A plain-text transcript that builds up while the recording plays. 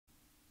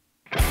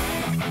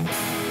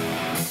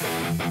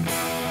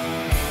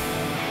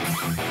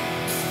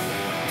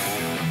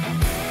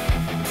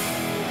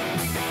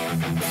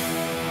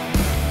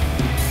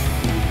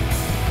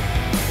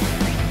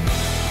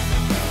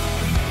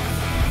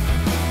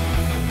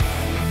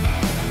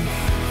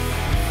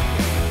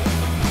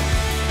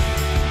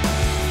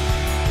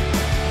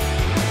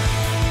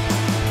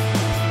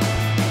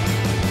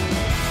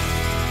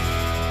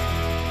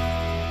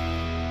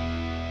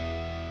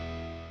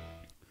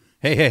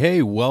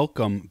Hey,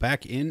 welcome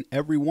back in,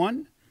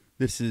 everyone.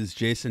 This is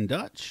Jason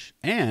Dutch,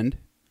 and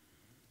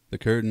the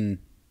curtain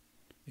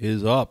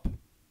is up.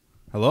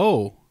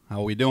 Hello,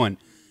 how are we doing?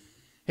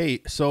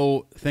 Hey,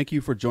 so thank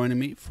you for joining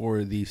me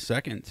for the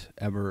second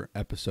ever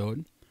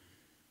episode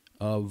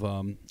of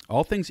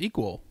All Things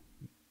Equal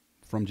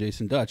from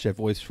Jason Dutch, a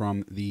voice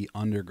from the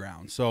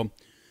underground. So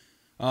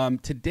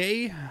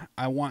today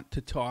I want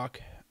to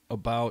talk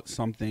about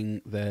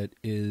something that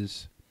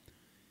is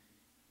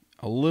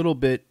a little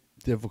bit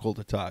difficult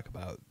to talk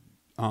about.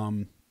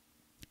 And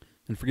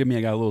forgive me,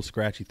 I got a little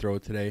scratchy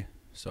throat today,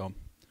 so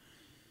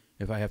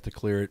if I have to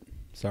clear it,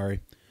 sorry.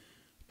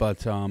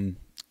 But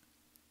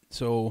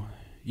so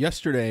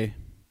yesterday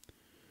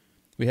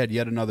we had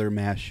yet another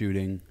mass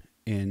shooting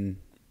in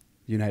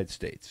the United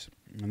States,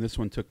 and this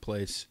one took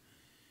place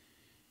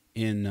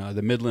in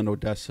the Midland,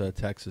 Odessa,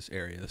 Texas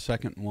area. The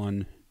second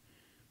one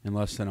in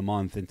less than a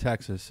month in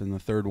Texas, and the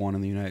third one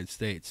in the United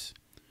States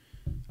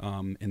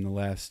in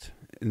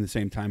the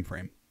same time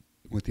frame,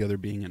 with the other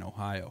being in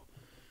Ohio.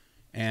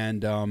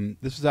 And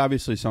this is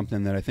obviously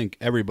something that I think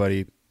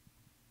everybody,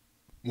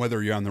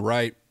 whether you're on the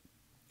right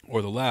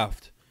or the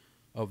left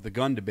of the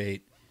gun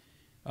debate,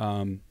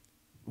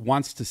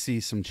 wants to see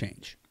some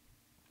change.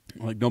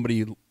 Like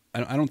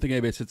I don't think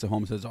anybody sits at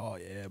home and says, oh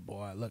yeah,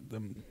 boy, look,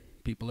 them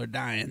people are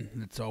dying.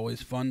 It's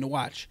always fun to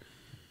watch.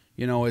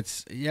 You know, we're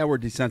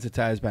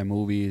desensitized by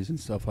movies and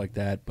stuff like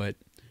that, but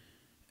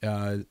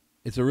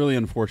it's a really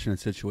unfortunate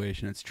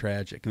situation. It's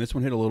tragic. And this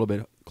one hit a little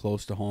bit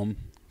close to home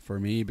for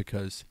me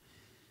because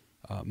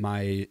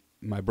my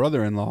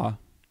brother-in-law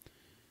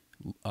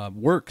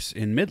works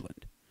in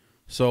Midland.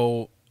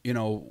 So, you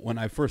know, when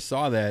I first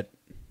saw that,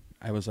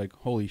 I was like,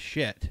 holy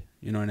shit.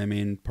 You know what I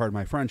mean? Pardon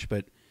my French,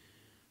 but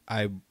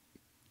I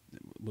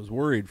was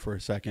worried for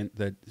a second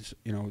that,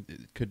 you know,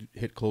 it could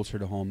hit closer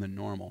to home than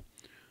normal.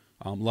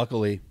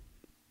 Luckily,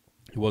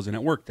 he wasn't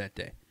at work that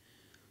day.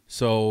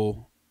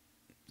 So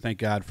thank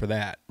God for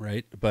that,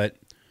 right? But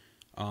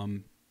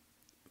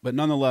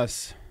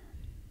nonetheless,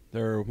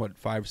 there are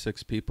 5,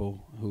 6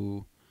 people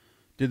who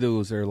did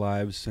lose their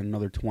lives, and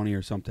another 20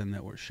 or something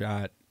that were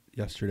shot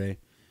yesterday,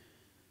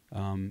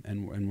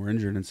 and were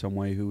injured in some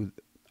way, who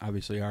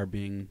obviously are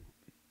being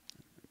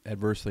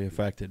adversely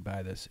affected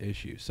by this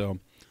issue. So,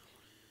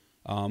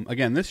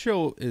 again, this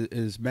show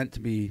is meant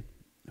to be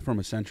from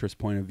a centrist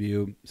point of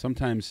view.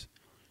 Sometimes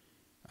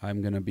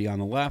I'm going to be on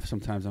the left,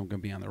 sometimes I'm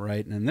going to be on the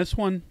right, and in this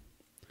one,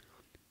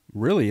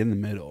 really in the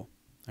middle.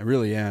 I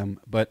really am,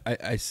 but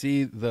I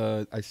see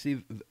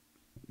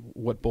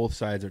what both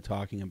sides are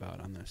talking about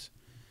on this.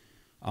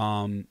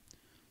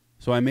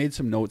 So I made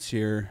some notes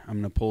here. I'm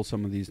going to pull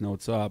some of these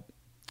notes up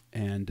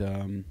and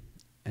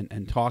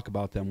talk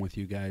about them with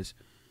you guys,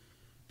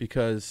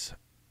 because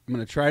I'm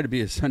going to try to be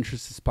as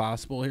centrist as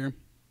possible here,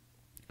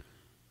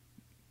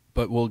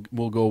 but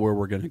we'll go where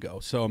we're going to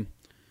go. So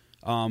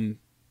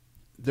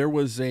there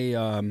was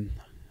a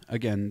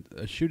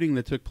shooting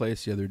that took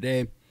place the other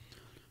day.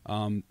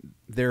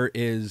 There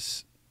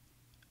is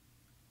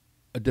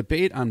a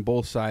debate on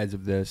both sides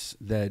of this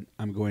that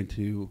I'm going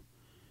to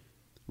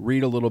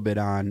read a little bit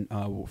on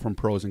from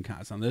pros and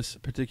cons. Now, this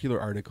particular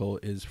article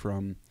is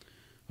from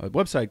a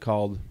website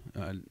called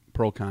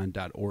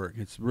procon.org.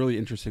 It's a really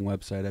interesting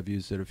website. I've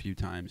used it a few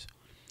times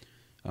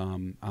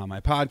on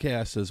my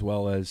podcast, as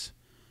well as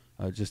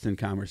just in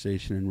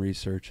conversation and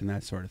research and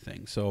that sort of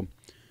thing. So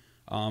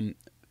a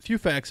few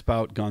facts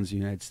about guns in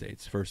the United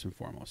States, first and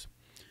foremost.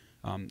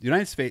 The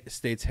United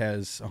States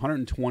has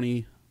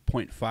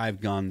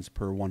 120.5 guns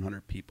per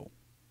 100 people.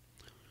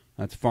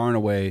 That's far and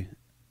away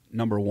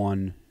number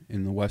one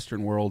in the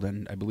Western world,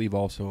 and I believe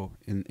also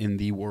in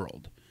the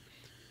world.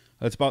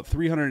 That's about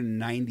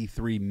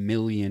 393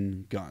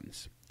 million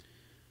guns.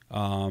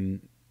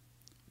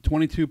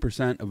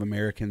 22% of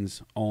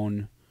Americans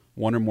own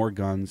one or more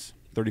guns,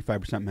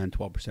 35% men,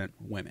 12%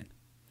 women.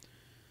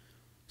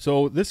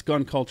 So this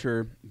gun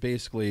culture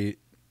basically,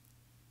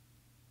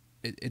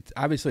 it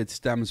obviously it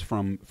stems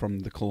from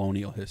the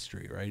colonial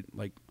history, right?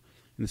 Like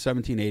in the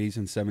 1780s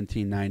and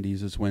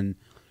 1790s is when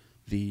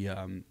the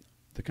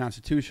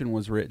Constitution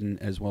was written,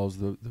 as well as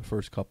the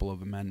first couple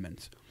of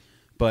amendments.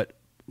 But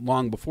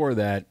long before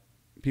that,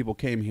 people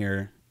came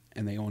here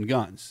and they owned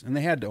guns, and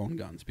they had to own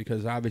guns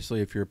because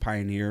obviously if you're a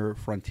pioneer,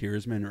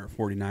 frontiersman, or a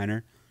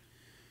 49er,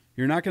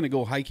 you're not going to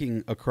go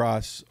hiking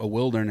across a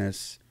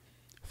wilderness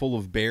full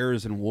of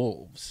bears and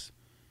wolves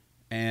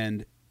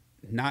and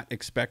not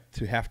expect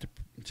to have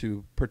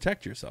to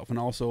protect yourself. And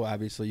also,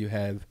 obviously, you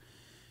have,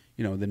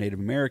 the Native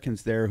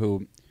Americans there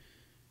who,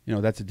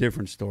 that's a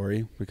different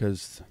story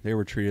because they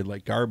were treated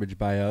like garbage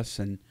by us,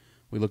 and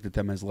We looked at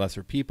them as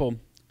lesser people.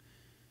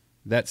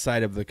 That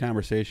side of the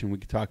conversation we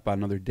could talk about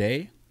another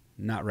day.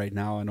 Not right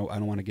now. I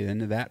don't want to get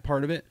into that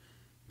part of it,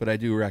 but I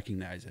do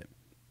recognize it.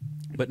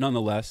 But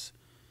nonetheless,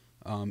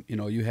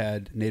 you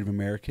had Native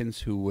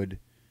Americans who would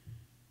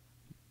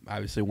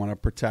obviously want to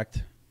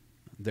protect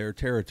their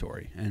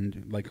territory.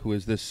 And like, who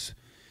is this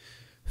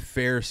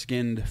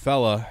fair-skinned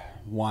fella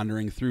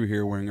wandering through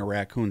here wearing a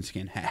raccoon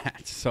skin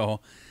hat? So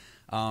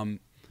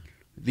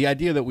the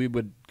idea that we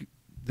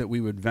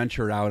would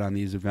venture out on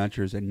these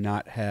adventures and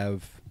not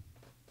have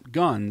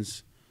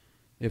guns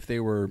if they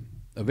were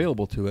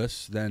available to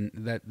us, then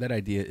that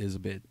idea is a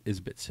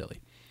bit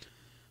silly.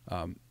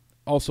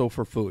 Also,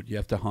 for food, you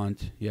have to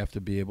hunt. You have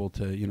to be able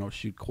to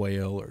shoot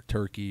quail or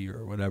turkey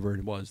or whatever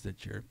it was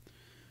that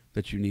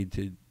you need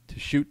to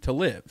shoot to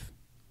live,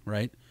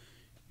 right?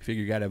 You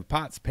figure you got to have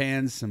pots,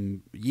 pans,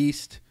 some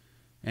yeast,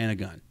 and a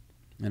gun,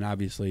 and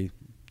obviously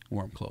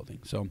warm clothing.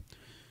 So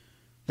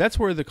that's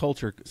where the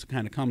culture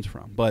kind of comes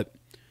from. But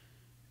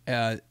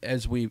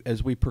as we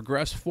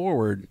progress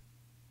forward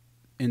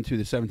into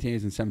the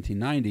 1780s and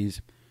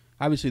 1790s,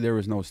 obviously there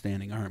was no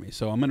standing army.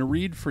 So I'm going to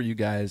read for you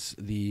guys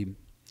the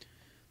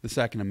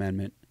Second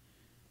Amendment.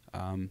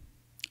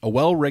 A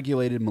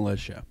well-regulated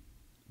militia,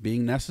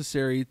 being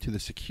necessary to the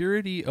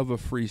security of a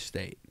free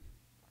state,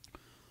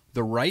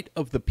 the right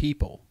of the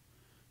people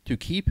to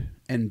keep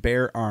and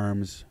bear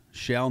arms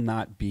shall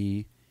not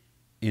be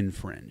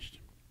infringed.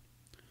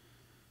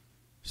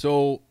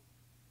 So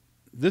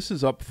this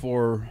is up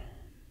for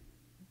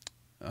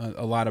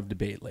a lot of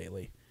debate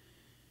lately.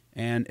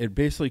 And it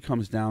basically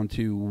comes down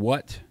to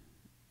what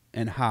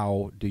and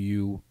how do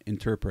you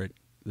interpret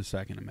the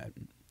Second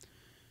Amendment.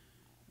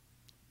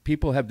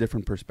 People have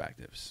different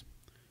perspectives.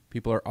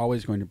 People are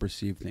always going to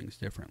perceive things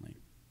differently.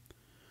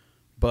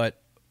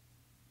 But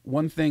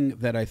one thing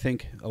that I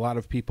think a lot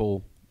of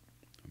people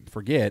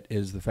forget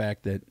is the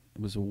fact that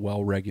it was a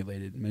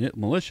well-regulated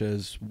militia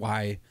is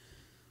why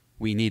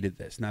we needed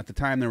this. Now, at the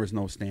time, there was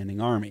no standing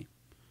army.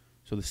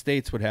 So the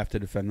states would have to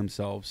defend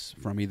themselves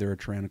from either a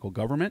tyrannical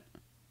government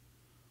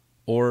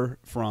or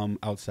from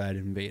outside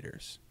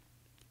invaders,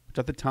 which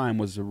at the time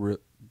was a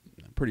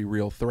pretty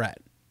real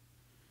threat.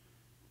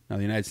 Now,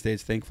 the United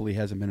States, thankfully,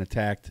 hasn't been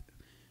attacked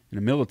in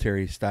a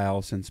military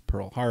style since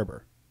Pearl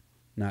Harbor,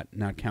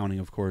 not counting,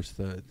 of course,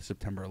 the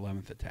September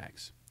 11th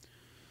attacks.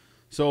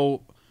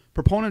 So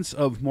proponents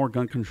of more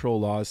gun control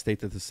laws state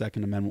that the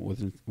Second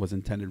Amendment was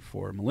intended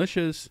for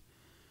militias,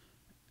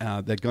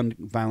 that gun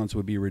violence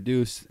would be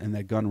reduced, and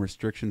that gun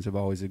restrictions have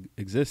always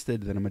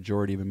existed, that a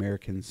majority of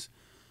Americans,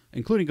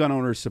 including gun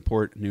owners,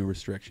 support new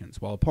restrictions,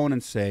 while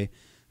opponents say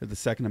that the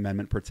Second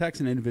Amendment protects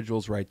an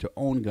individual's right to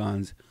own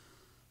guns,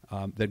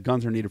 that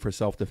guns are needed for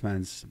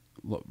self-defense,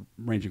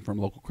 ranging from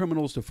local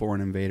criminals to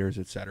foreign invaders,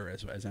 etc.,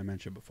 as I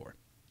mentioned before.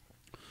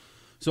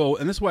 So,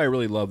 and this is why I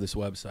really love this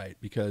website,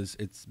 because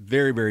it's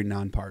very, very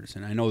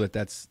nonpartisan. I know that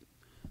that's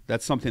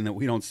something that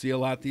we don't see a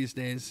lot these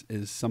days,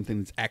 is something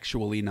that's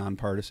actually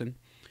nonpartisan.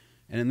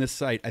 And in this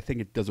site, I think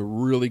it does a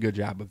really good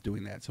job of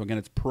doing that. So again,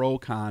 it's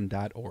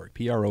procon.org,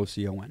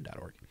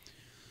 procon.org.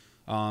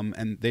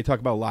 And they talk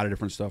about a lot of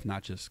different stuff,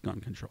 not just gun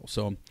control.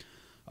 So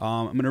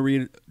I'm going to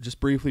read just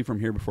briefly from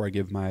here before I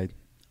give my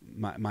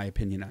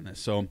opinion on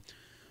this. So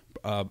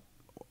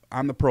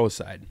on the pro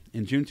side,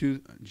 in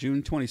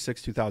June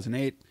 26,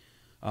 2008,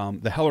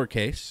 the Heller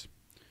case,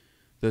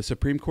 the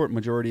Supreme Court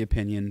majority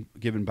opinion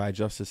given by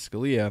Justice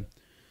Scalia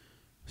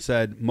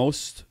said,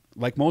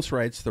 like most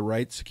rights, the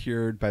right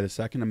secured by the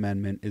Second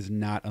Amendment is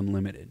not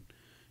unlimited.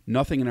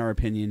 Nothing, in our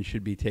opinion,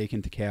 should be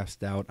taken to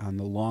cast doubt on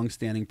the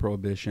long-standing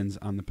prohibitions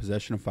on the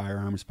possession of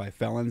firearms by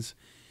felons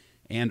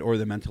and or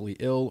the mentally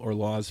ill, or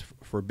laws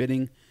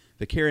forbidding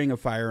the carrying of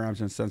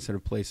firearms in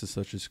sensitive places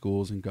such as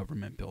schools and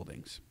government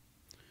buildings.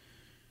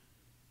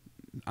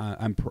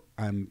 I'm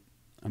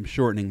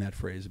shortening that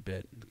phrase a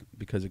bit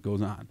because it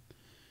goes on.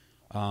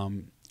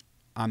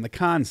 On the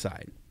con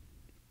side,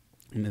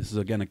 and this is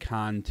again a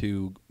con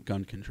to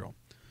gun control,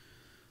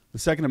 the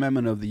Second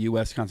Amendment of the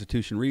U.S.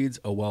 Constitution reads,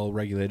 a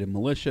well-regulated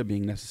militia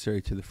being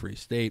necessary to the free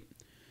state,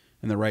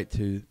 and the right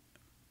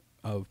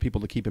of people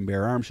to keep and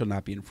bear arms shall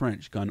not be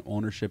infringed. Gun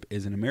ownership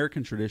is an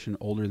American tradition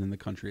older than the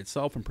country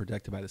itself and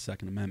protected by the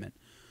Second Amendment.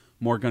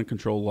 More gun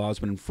control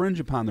laws would infringe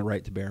upon the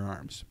right to bear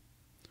arms.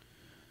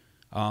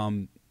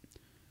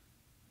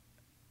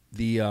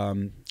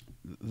 The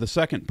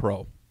second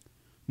pro,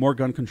 more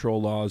gun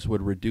control laws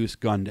would reduce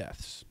gun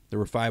deaths. There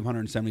were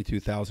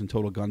 572,000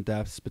 total gun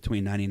deaths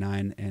between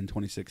 1999 and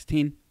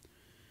 2016.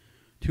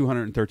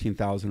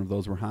 213,000 of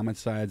those were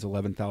homicides,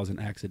 11,000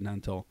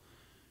 accidental,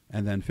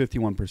 and then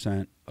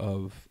 51%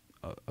 of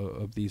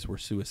these were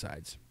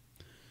suicides.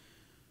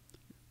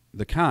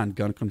 The con,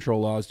 gun control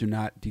laws do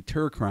not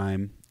deter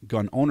crime.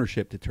 Gun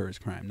ownership deters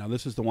crime. Now,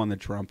 this is the one that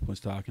Trump was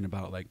talking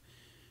about,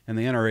 and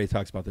the NRA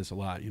talks about this a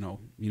lot. You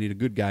need a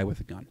good guy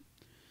with a gun.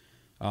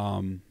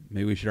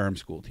 Maybe we should arm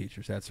school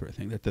teachers, that sort of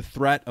thing. That the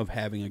threat of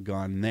having a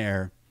gun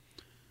there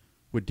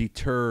would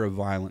deter a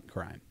violent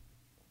crime.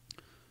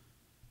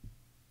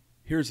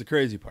 Here's the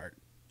crazy part.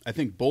 I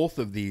think both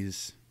of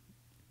these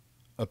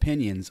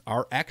opinions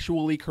are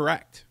actually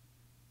correct.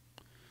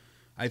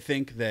 I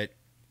think that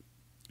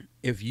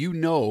if you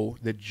know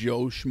that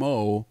Joe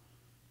Schmo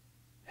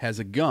has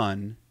a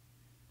gun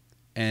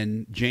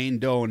and Jane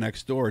Doe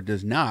next door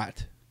does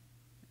not,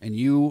 and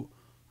you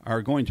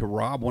are going to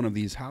rob one of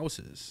these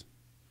houses,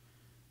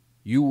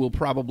 you will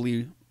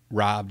probably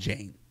rob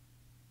Jane.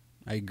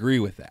 I agree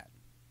with that.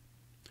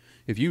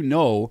 If you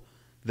know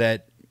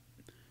that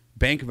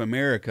Bank of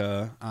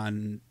America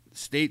on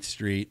State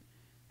Street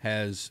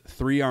has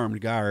 3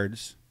 armed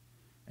guards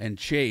and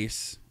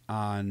Chase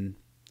on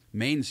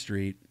Main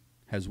Street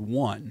has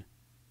 1,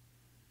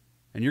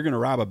 and you're going to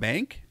rob a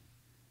bank,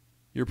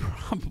 you're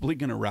probably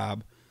going to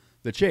rob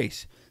the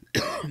Chase.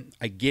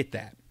 I get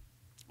that.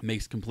 It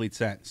makes complete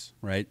sense,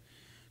 right?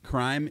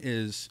 Crime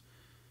is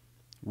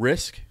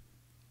risk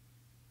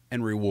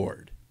and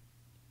reward.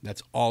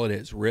 That's all it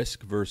is,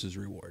 risk versus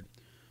reward.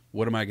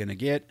 What am I going to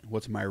get?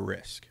 What's my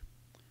risk?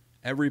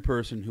 Every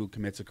person who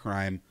commits a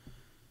crime,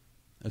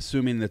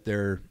 assuming that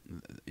they're,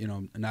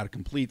 not a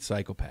complete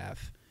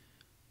psychopath,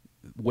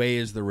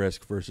 weighs the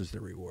risk versus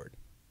the reward.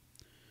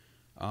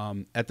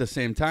 At the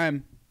same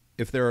time,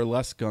 if there are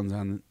less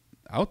guns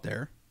out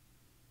there,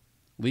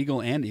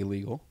 legal and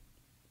illegal,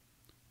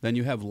 then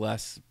you have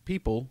less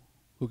people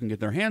who can get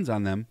their hands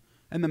on them,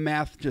 and the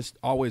math just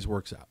always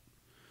works out.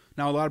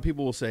 Now, a lot of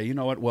people will say, you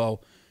know what,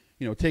 well,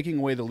 taking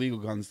away the legal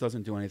guns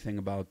doesn't do anything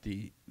about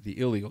the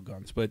illegal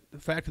guns. But the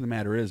fact of the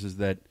matter is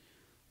that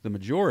the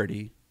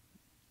majority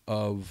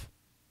of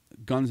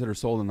guns that are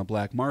sold in the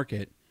black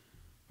market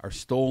are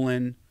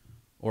stolen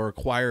or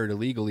acquired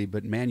illegally,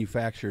 but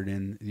manufactured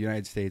in the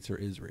United States or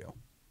Israel,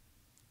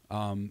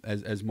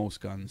 as most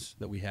guns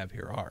that we have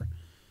here are.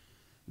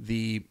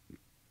 These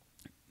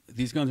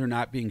guns are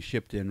not being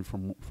shipped in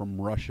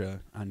from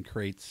Russia on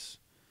crates,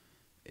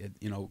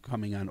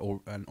 coming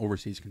on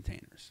overseas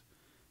containers.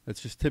 That's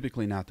just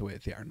typically not the way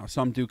they are. Now,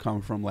 some do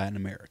come from Latin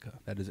America.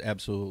 That is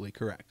absolutely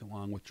correct,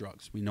 along with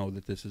drugs. We know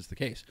that this is the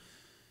case.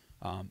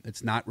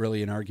 It's not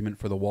really an argument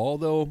for the wall,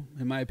 though,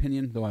 in my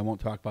opinion, though I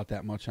won't talk about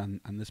that much on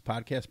this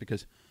podcast,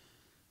 because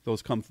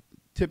those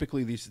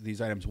typically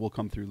these items will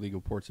come through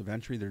legal ports of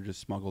entry. They're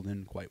just smuggled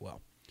in quite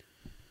well.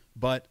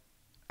 But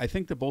I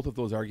think that both of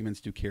those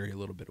arguments do carry a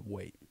little bit of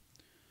weight.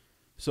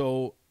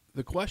 So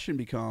the question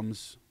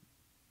becomes,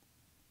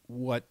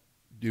 what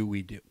do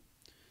we do?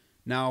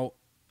 Now,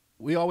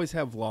 we always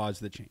have laws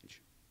that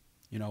change.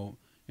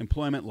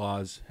 Employment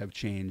laws have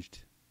changed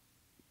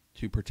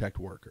to protect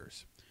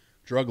workers.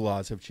 Drug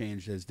laws have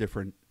changed as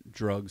different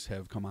drugs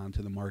have come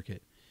onto the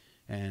market,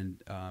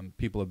 and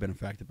people have been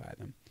affected by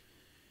them.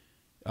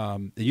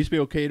 It used to be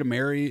okay to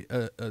marry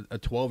a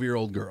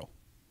 12-year-old girl.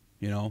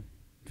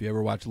 If you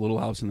ever watched Little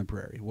House on the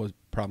Prairie, it was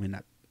probably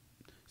not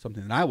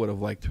something that I would have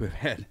liked to have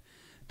had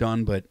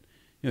done, but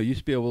you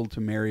used to be able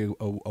to marry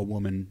a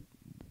woman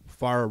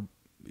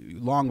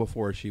long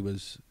before she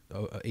was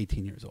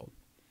 18 years old.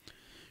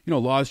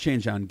 Laws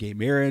changed on gay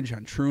marriage,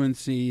 on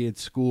truancy at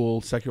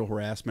school, sexual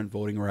harassment,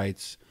 voting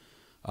rights.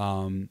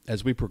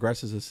 As we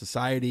progress as a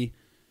society,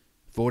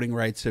 voting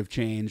rights have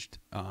changed.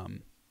 You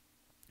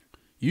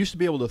used to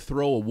be able to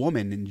throw a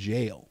woman in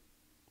jail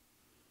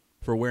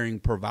for wearing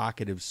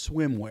provocative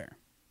swimwear.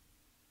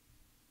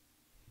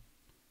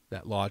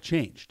 That law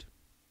changed.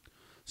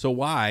 So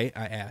why,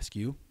 I ask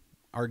you,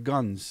 are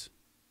guns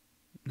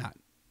not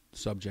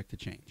subject to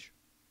change?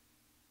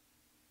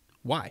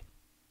 Why?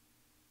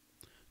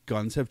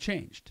 Guns have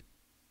changed.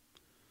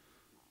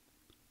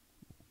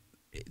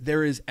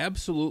 There is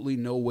absolutely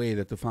no way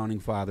that the Founding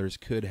Fathers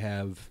could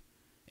have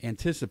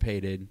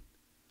anticipated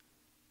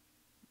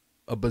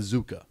a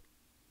bazooka.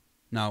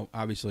 Now,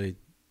 obviously,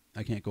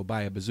 I can't go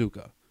buy a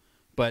bazooka.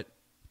 But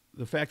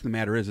the fact of the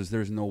matter is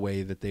there's no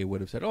way that they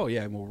would have said, oh,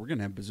 yeah, well, we're going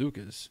to have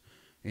bazookas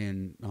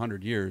in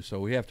 100 years, so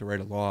we have to write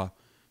a law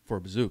for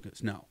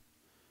bazookas. No.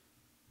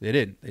 They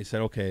didn't. They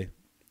said, okay,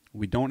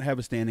 we don't have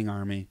a standing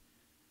army.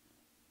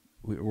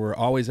 We're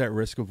always at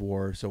risk of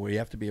war, so we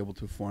have to be able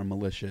to form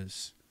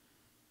militias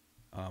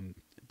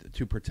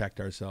to protect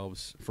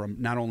ourselves from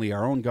not only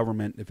our own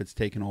government if it's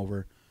taken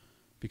over,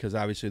 because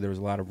obviously there was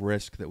a lot of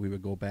risk that we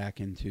would go back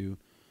into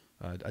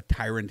a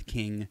tyrant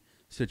king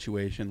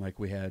situation like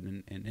we had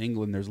in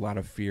England. There's a lot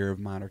of fear of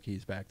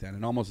monarchies back then.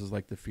 It almost is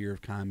like the fear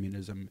of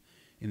communism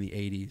in the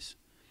 80s.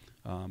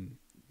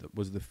 That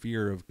was the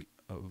fear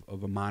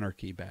of a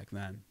monarchy back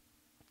then.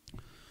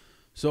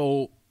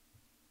 So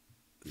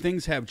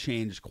things have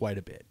changed quite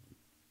a bit.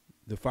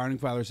 The Founding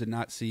Fathers did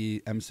not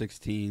see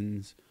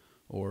M16s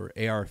or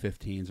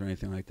AR-15s or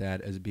anything like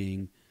that as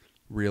being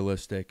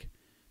realistic.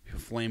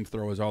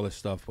 Flamethrowers, all this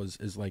stuff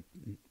is like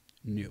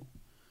new.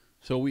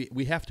 So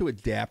we have to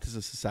adapt as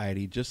a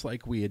society just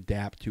like we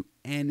adapt to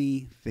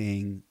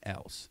anything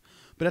else.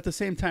 But at the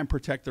same time,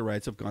 protect the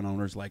rights of gun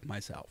owners like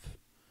myself.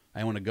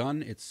 I own a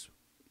gun. It's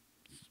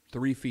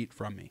 3 feet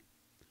from me.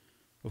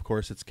 Of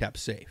course, it's kept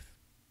safe.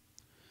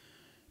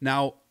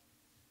 Now,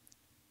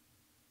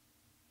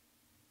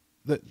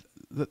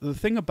 the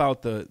thing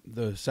about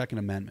the Second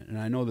Amendment, and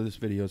I know that this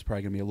video is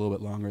probably going to be a little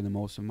bit longer than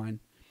most of mine,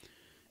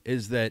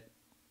 is that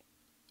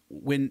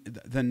when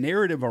the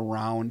narrative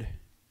around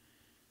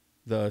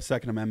the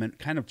Second Amendment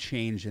kind of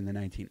changed in the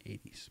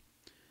 1980s.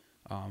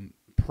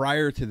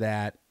 Prior to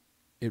that,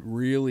 it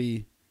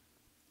really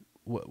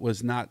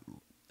was not.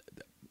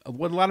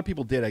 What a lot of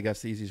people did, I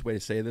guess the easiest way to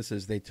say this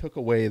is they took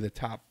away the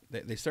top.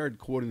 They started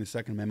quoting the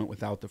Second Amendment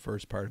without the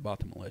first part about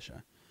the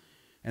militia.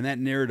 And that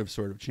narrative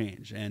sort of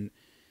changed. And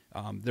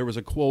there was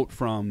a quote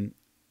from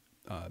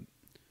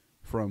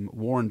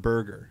Warren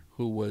Burger,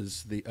 who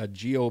was a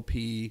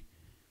GOP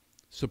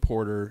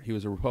supporter. He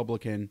was a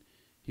Republican.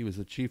 He was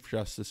the Chief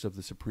Justice of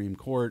the Supreme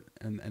Court.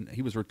 And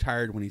he was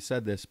retired when he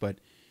said this, but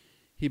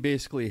he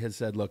basically has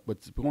said, look,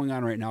 what's going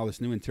on right now,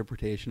 this new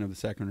interpretation of the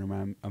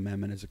Second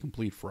Amendment is a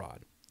complete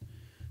fraud.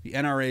 The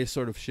NRA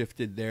sort of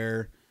shifted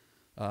their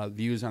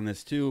views on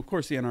this too. Of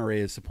course, the NRA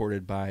is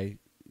supported by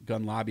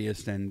gun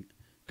lobbyists and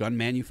gun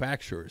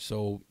manufacturers.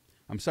 So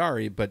I'm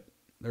sorry, but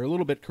they're a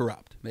little bit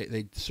corrupt.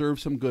 They serve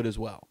some good as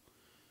well.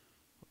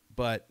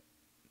 But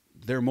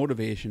their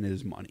motivation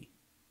is money.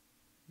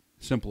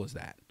 Simple as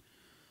that.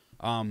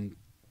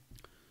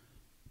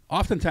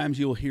 Oftentimes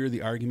you'll hear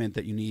the argument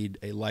that you need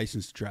a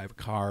license to drive a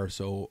car,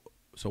 so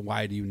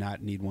why do you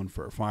not need one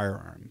for a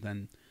firearm?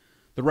 Then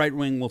the right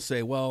wing will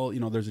say, well,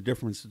 there's a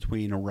difference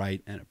between a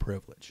right and a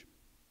privilege.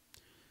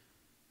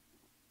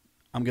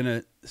 I'm going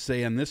to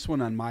say on this one,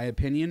 on my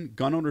opinion,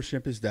 gun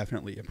ownership is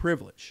definitely a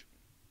privilege.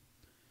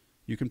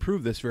 You can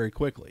prove this very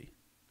quickly,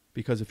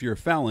 because if you're a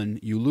felon,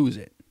 you lose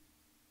it.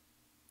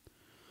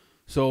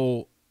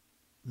 So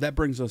that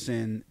brings us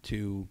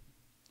into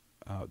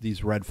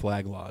these red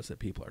flag laws that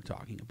people are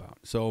talking about.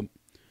 So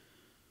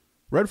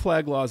red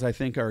flag laws, I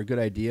think, are a good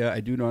idea.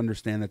 I do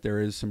understand that there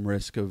is some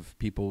risk of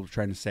people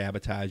trying to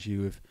sabotage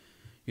you.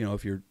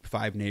 If your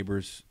 5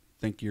 neighbors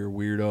think you're a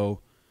weirdo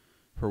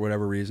for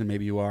whatever reason,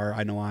 maybe you are.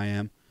 I know I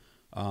am.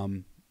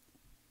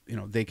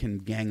 They can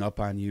gang up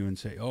on you and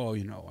say, oh,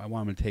 I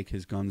want him to take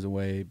his guns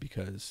away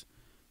because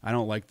I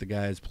don't like the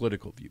guy's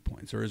political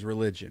viewpoints or his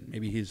religion.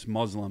 Maybe he's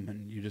Muslim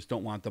and you just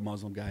don't want the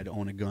Muslim guy to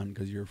own a gun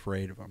because you're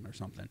afraid of him or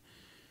something.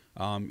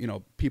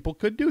 People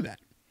could do that.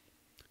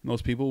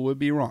 Most people would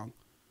be wrong.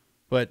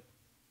 But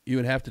you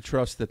would have to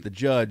trust that the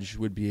judge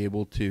would be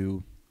able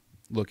to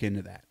look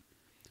into that.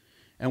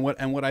 And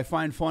what I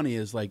find funny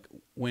is, like,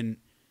 when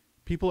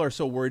people are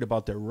so worried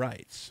about their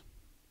rights,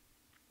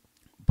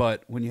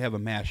 but when you have a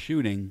mass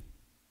shooting,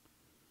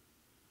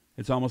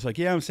 it's almost like,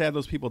 yeah, I'm sad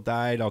those people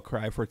died. I'll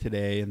cry for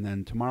today, and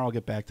then tomorrow I'll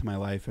get back to my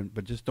life.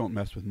 But just don't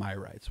mess with my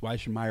rights. Why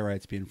should my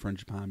rights be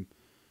infringed upon?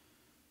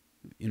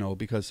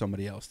 Because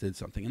somebody else did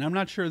something. And I'm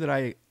not sure that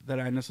I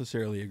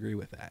necessarily agree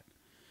with that.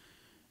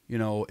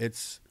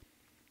 It's.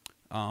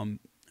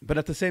 But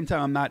at the same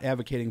time, I'm not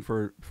advocating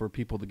for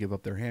people to give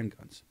up their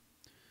handguns.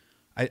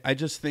 I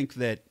just think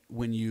that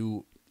when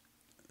you,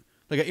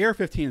 like, an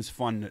AR-15 is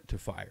fun to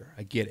fire.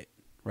 I get it,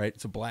 right?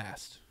 It's a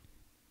blast,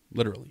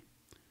 literally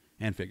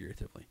and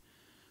figuratively.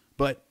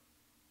 But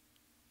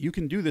you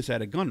can do this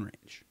at a gun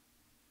range.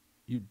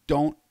 You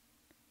don't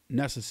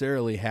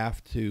necessarily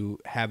have to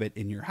have it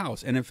in your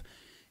house. And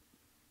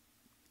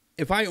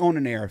if I own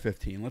an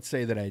AR-15, let's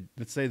say that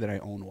I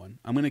own one,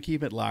 I'm going to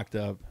keep it locked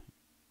up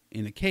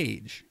in a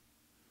cage,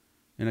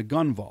 in a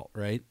gun vault,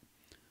 right?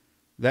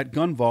 That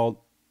gun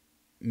vault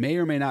may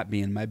or may not be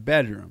in my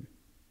bedroom.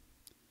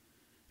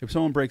 If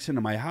someone breaks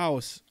into my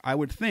house, I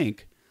would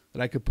think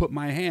that I could put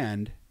my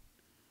hand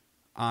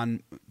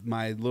on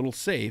my little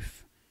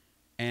safe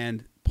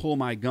and pull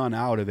my gun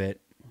out of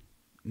it,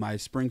 my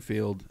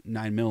Springfield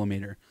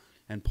 9mm,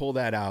 and pull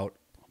that out,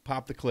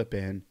 pop the clip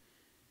in,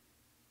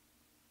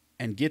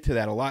 and get to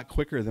that a lot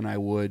quicker than I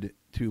would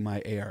to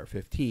my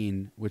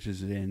AR-15, which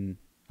is in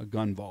a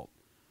gun vault.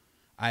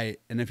 And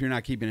if you're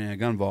not keeping it in a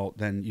gun vault,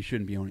 then you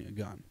shouldn't be owning a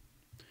gun.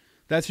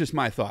 That's just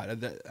my thought.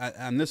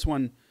 On this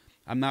one,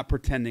 I'm not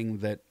pretending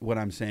that what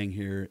I'm saying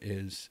here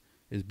is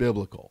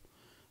biblical,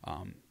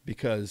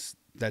 because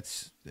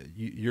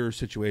your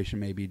situation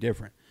may be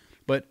different.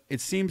 But it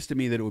seems to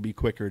me that it would be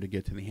quicker to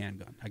get to the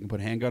handgun. I can put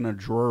a handgun in a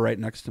drawer right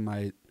next to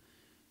my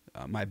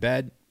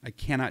bed. I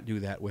cannot do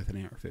that with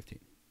an AR-15.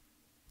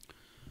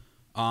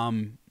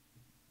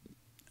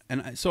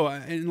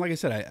 And like I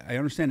said, I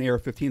understand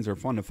AR-15s are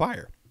fun to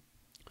fire.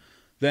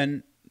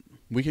 Then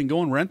we can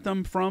go and rent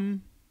them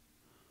from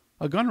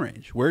a gun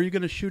range. Where are you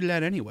going to shoot it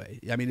at anyway?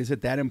 I mean, is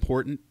it that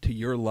important to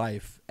your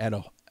life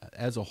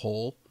as a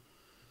whole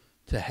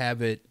to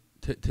have it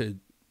to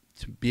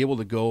be able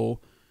to go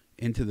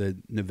into the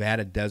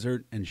Nevada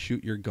desert and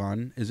shoot your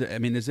gun? Is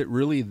it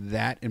really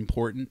that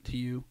important to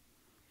you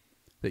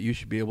that you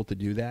should be able to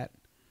do that?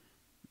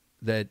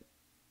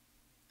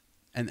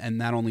 And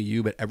not only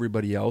you, but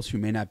everybody else who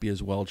may not be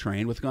as well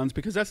trained with guns,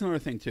 because that's another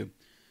thing too.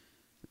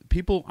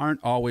 People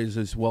aren't always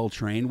as well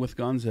trained with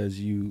guns as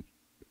you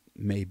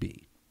may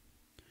be,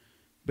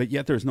 but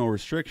yet there's no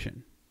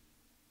restriction.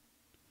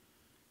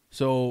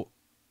 So,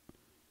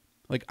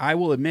 like, I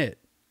will admit,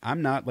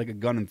 I'm not like a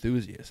gun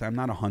enthusiast. I'm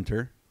not a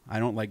hunter. I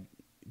don't like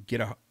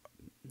get a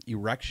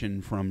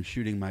erection from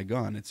shooting my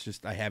gun. It's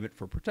just I have it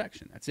for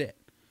protection. That's it.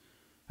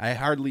 I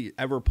hardly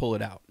ever pull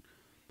it out.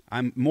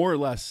 I'm more or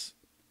less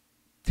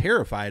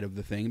terrified of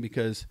the thing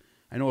because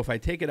I know if I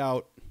take it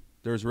out,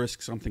 there's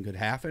risk something could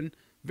happen.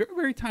 Very,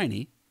 very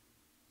tiny,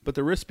 but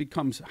the risk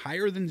becomes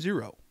higher than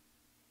zero.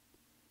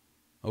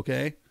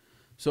 Okay?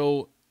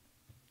 So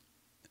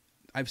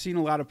I've seen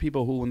a lot of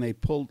people who, when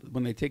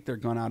they take their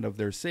gun out of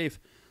their safe,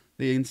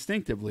 they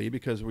instinctively,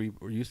 because we're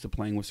used to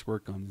playing with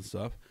squirt guns and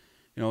stuff,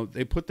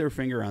 they put their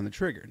finger on the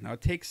trigger. Now,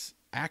 it takes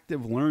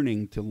active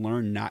learning to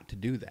learn not to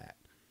do that.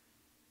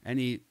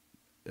 Any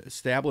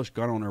established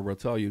gun owner will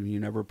tell you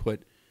never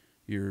put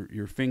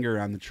your finger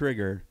on the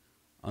trigger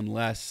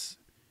unless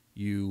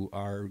you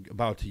are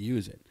about to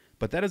use it.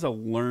 But that is a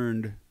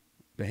learned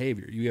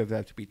behavior. You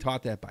have to be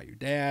taught that by your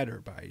dad or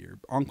by your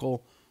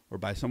uncle or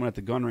by someone at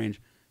the gun range.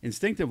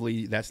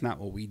 Instinctively, that's not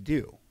what we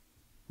do,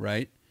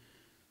 right?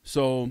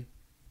 So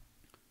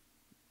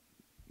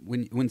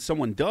when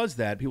someone does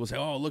that, people say,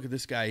 oh, look at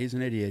this guy. He's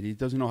an idiot. He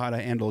doesn't know how to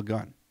handle a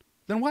gun.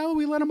 Then why would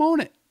we let him own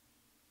it?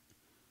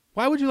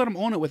 Why would you let him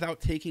own it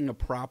without taking a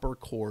proper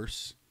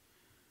course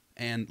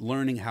and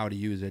learning how to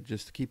use it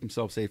just to keep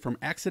himself safe from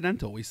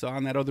accidental? We saw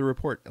in that other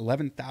report,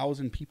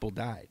 11,000 people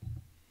died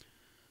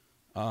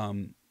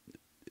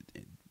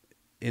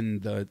in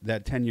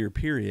that 10-year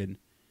period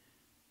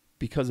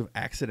because of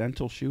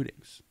accidental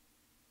shootings.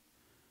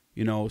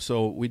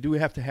 So we do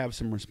have to have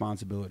some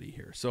responsibility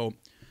here. So,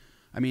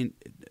 I mean,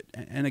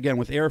 and again,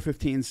 with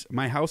AR-15s,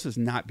 my house is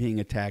not being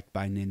attacked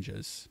by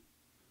ninjas.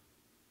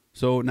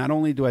 So not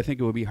only do I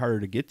think it would be harder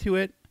to get to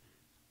it,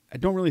 I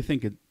don't really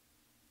think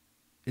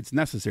it's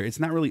necessary. It's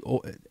not really,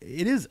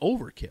 it is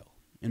overkill,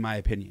 in my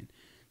opinion,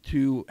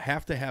 to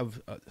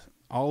have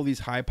all these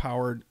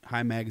high-powered,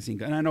 high-magazine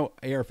guns. And I know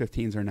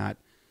AR-15s are not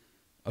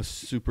a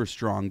super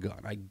strong gun.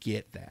 I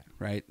get that,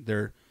 right?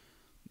 They're,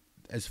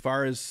 as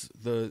far as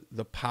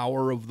the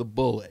power of the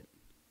bullet,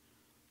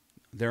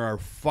 there are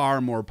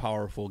far more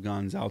powerful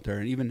guns out there,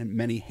 and even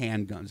many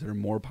handguns that are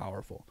more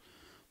powerful.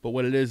 But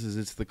what it is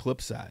it's the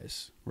clip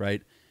size,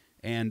 right?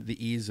 And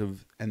the ease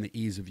of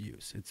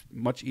use. It's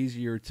much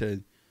easier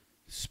to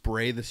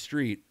spray the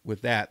street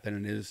with that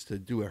than it is to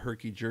do a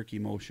herky-jerky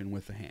motion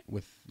with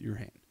your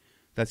hand.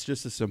 That's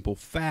just a simple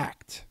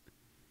fact.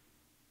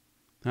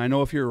 And I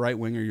know if you're a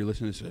right-winger, you're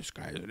listening to this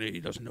guy, he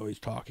doesn't know what he's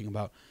talking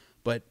about.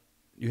 But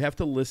you have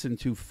to listen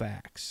to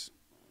facts.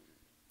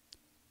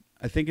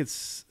 I think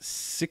it's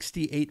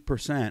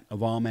 68%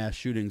 of all mass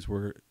shootings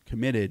were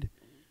committed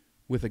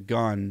with a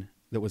gun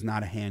that was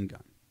not a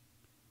handgun.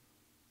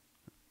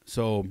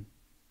 So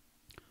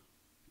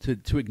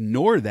to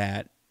ignore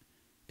that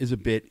is a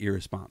bit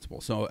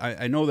irresponsible. So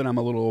I know that I'm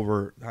a little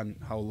over on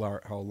how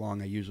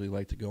long I usually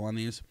like to go on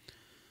these.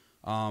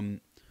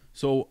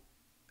 So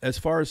as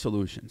far as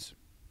solutions,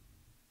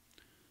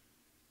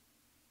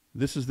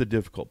 this is the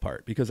difficult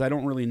part because I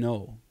don't really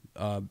know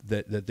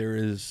that there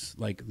is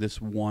like this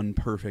one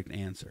perfect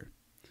answer.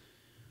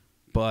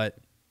 But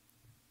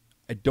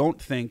I don't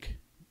think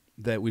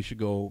that we should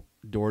go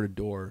door to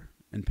door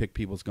and pick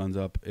people's guns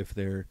up if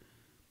they're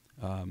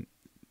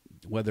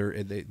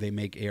whether they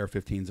make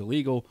AR-15s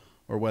illegal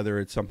or whether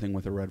it's something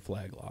with a red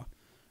flag law.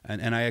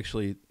 And I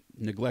actually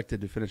neglected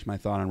to finish my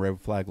thought on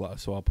red flag law,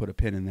 so I'll put a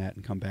pin in that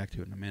and come back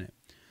to it in a minute.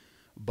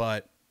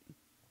 But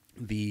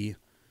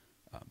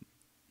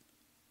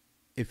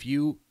if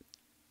you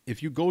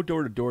go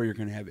door to door, you're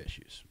going to have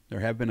issues. There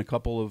have been a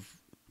couple of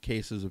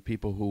cases of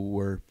people who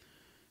were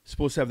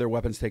supposed to have their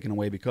weapons taken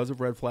away because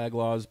of red flag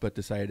laws, but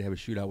decided to have a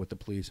shootout with the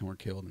police and were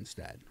killed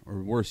instead.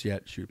 Or worse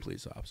yet, shoot a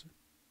police officer.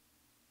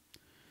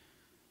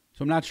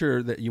 So I'm not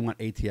sure that you want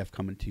ATF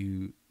coming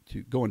to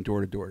going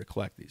door to door to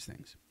collect these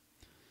things.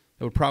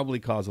 That would probably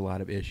cause a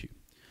lot of issue.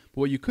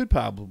 But what you could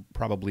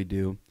probably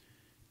do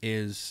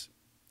is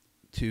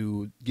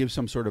to give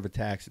some sort of a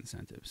tax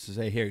incentive. So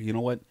say, here, you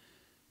know what?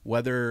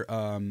 Whether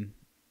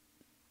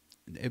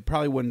it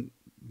probably wouldn't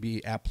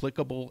be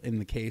applicable in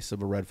the case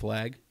of a red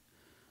flag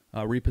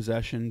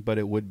repossession, but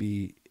it would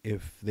be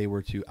if they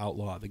were to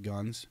outlaw the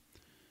guns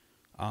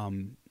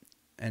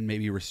and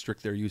maybe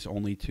restrict their use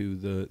only to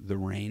the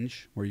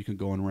range, where you can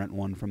go and rent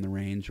one from the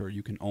range, or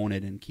you can own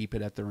it and keep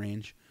it at the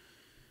range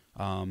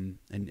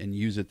and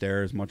use it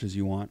there as much as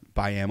you want,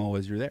 buy ammo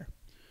as you're there.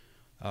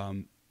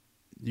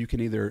 You can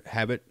either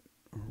have it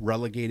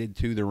relegated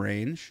to the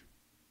range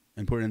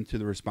and put it into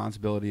the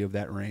responsibility of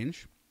that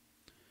range.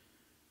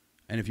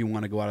 And if you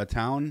want to go out of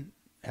town,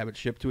 have it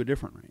shipped to a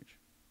different range,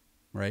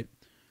 right?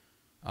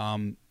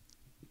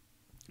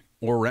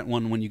 Or rent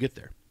one when you get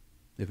there,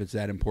 if it's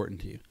that important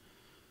to you.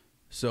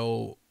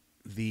 So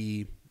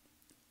the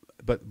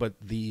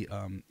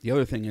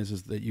other thing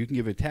is that you can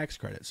give a tax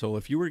credit. So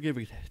if you were to give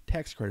a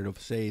tax credit of,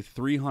 say,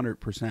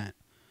 300%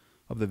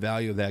 of the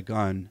value of that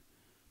gun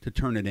to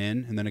turn it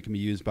in, and then it can be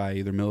used by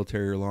either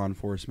military or law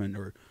enforcement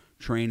or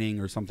training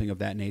or something of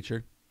that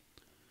nature,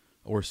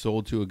 or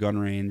sold to a gun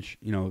range,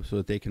 so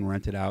that they can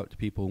rent it out to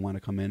people who want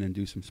to come in and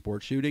do some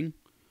sport shooting.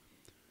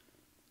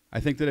 I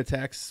think that a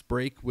tax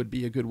break would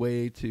be a good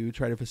way to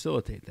try to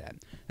facilitate that.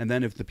 And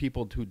then if the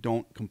people who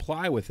don't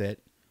comply with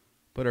it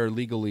but are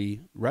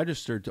legally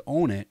registered to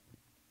own it,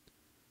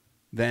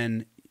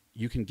 then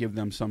you can give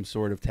them some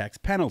sort of tax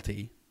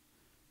penalty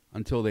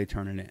until they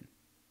turn it in.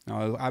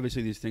 Now,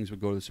 obviously, these things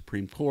would go to the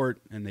Supreme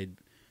Court, and they'd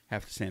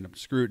have to stand up to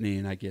scrutiny,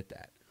 and I get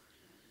that.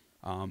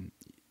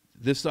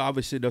 This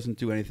obviously doesn't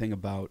do anything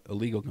about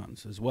illegal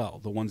guns as well,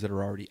 the ones that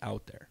are already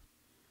out there.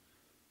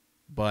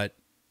 But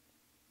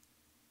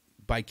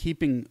by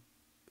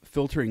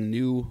filtering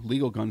new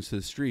legal guns to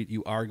the street,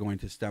 you are going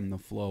to stem the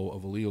flow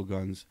of illegal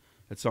guns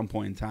at some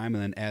point in time,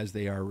 and then as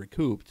they are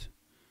recouped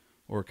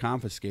or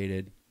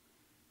confiscated,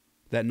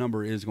 that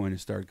number is going to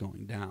start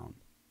going down.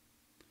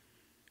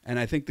 And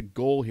I think the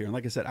goal here, and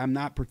like I said, I'm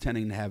not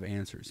pretending to have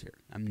answers here.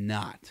 I'm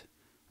not.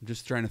 I'm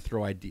just trying to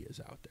throw ideas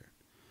out there.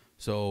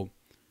 So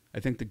I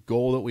think the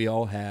goal that we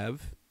all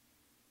have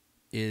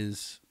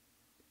is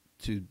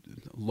to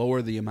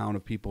lower the amount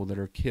of people that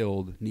are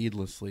killed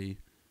needlessly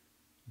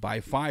by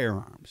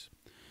firearms.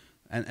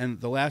 And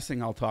the last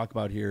thing I'll talk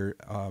about here,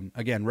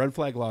 again, red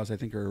flag laws I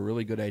think are a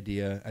really good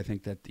idea. I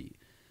think that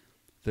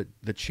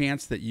the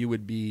chance that you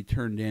would be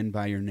turned in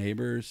by your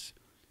neighbors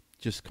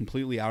just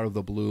completely out of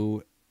the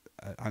blue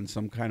on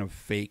some kind of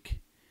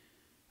fake,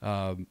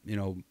 some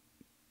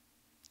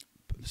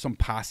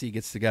posse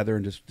gets together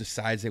and just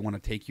decides they want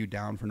to take you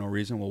down for no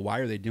reason. Well, why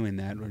are they doing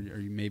that? Or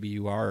maybe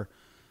you are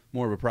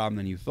more of a problem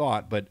than you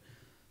thought. But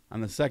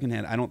on the second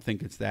hand, I don't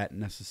think it's that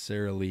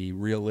necessarily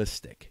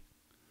realistic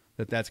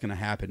that that's going to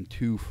happen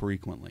too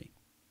frequently.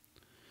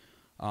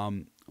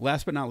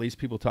 Last but not least,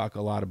 people talk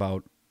a lot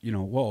about,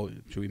 well,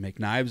 should we make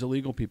knives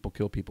illegal? People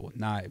kill people with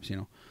knives.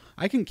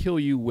 I can kill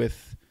you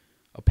with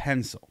a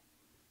pencil.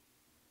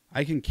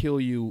 I can kill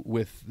you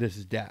with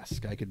this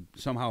desk. I could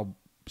somehow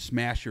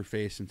smash your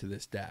face into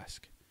this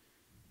desk.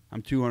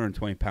 I'm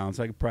 220 pounds.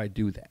 I could probably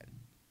do that.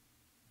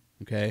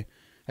 Okay?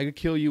 I could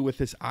kill you with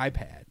this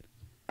iPad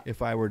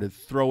if I were to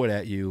throw it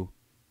at you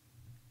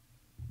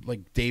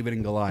like David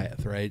and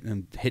Goliath, right?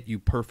 And hit you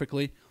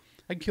perfectly.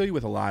 I can kill you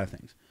with a lot of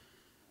things.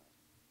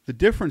 The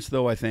difference,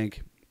 though, I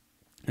think,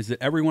 is that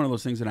every one of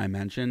those things that I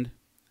mentioned,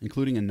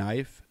 including a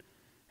knife,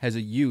 has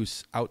a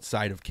use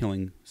outside of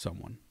killing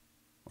someone.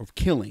 Or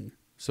killing,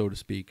 so to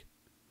speak,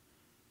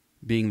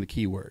 being the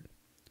key word.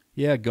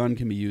 Yeah, a gun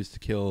can be used to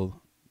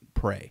kill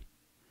prey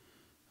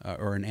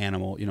or an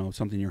animal,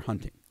 something you're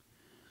hunting.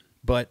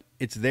 But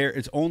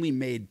it's only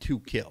made to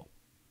kill.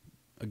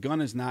 A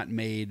gun is not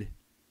made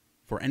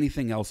for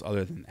anything else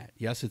other than that.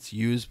 Yes, it's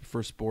used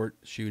for sport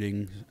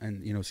shooting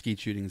and, skeet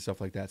shooting and stuff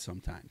like that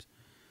sometimes.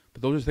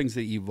 But those are things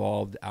that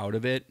evolved out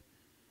of it.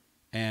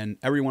 And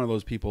every one of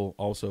those people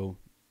also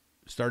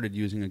started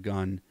using a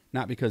gun,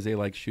 not because they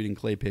like shooting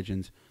clay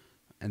pigeons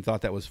and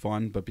thought that was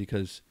fun, but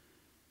because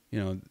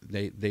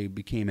they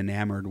became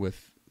enamored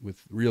with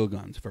real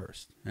guns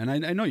first. And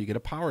I know you get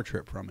a power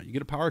trip from it. You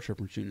get a power trip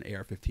from shooting an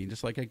AR-15,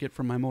 just like I get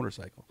from my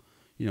motorcycle.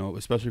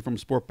 Especially from a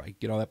sport bike.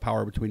 Get all that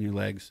power between your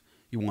legs.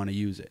 You want to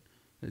use it.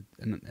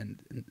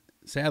 And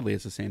sadly,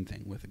 it's the same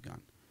thing with a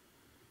gun.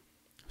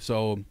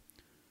 So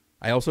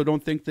I also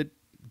don't think that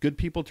good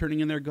people turning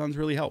in their guns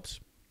really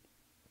helps.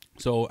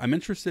 So I'm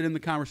interested in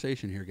the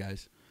conversation here,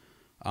 guys.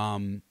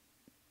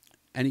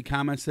 Any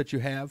comments that you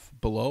have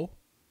below?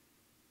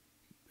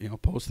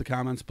 Post the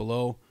comments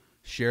below.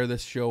 Share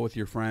this show with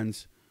your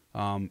friends.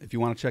 If you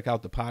want to check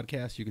out the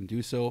podcast, you can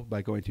do so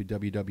by going to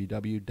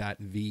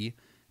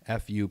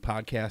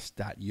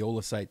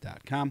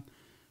www.vfupodcast.yolasite.com.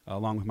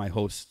 Along with my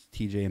hosts,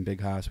 TJ and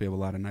Big Haas, we have a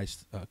lot of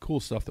nice, cool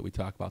stuff that we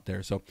talk about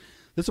there. So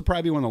this will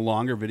probably be one of the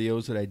longer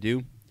videos that I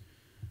do.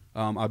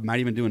 I might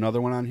even do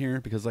another one on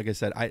here because, like I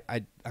said,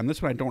 on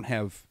this one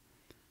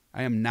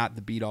I am not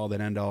the beat-all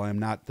that end-all. I am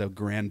not the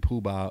grand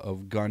poobah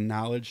of gun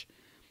knowledge.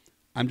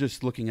 I'm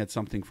just looking at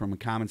something from a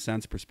common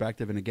sense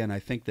perspective. And again, I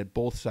think that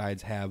both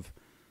sides have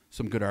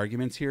some good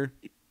arguments here.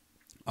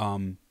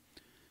 And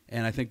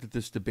I think that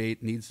this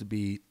debate needs to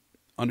be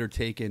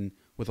undertaken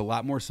with a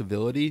lot more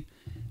civility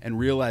and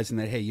realizing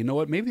that, hey, you know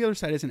what? Maybe the other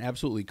side isn't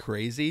absolutely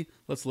crazy.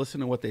 Let's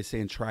listen to what they say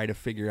and try to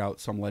figure out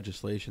some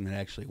legislation that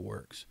actually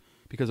works.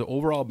 Because an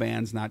overall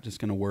ban's not just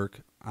going to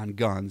work on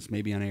guns,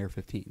 maybe on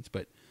AR-15s,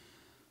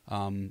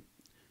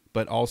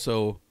 but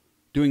also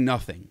doing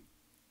nothing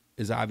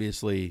is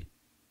obviously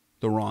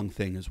the wrong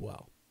thing as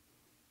well.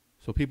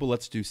 So people,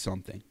 let's do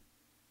something.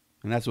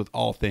 And that's with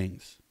all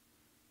things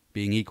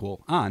being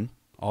equal on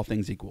All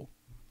Things Equal,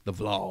 the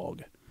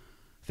vlog.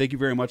 Thank you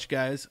very much,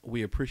 guys.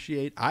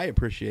 I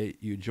appreciate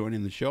you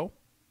joining the show.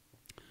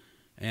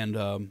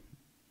 And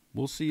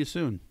we'll see you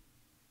soon.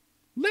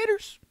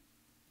 Laters.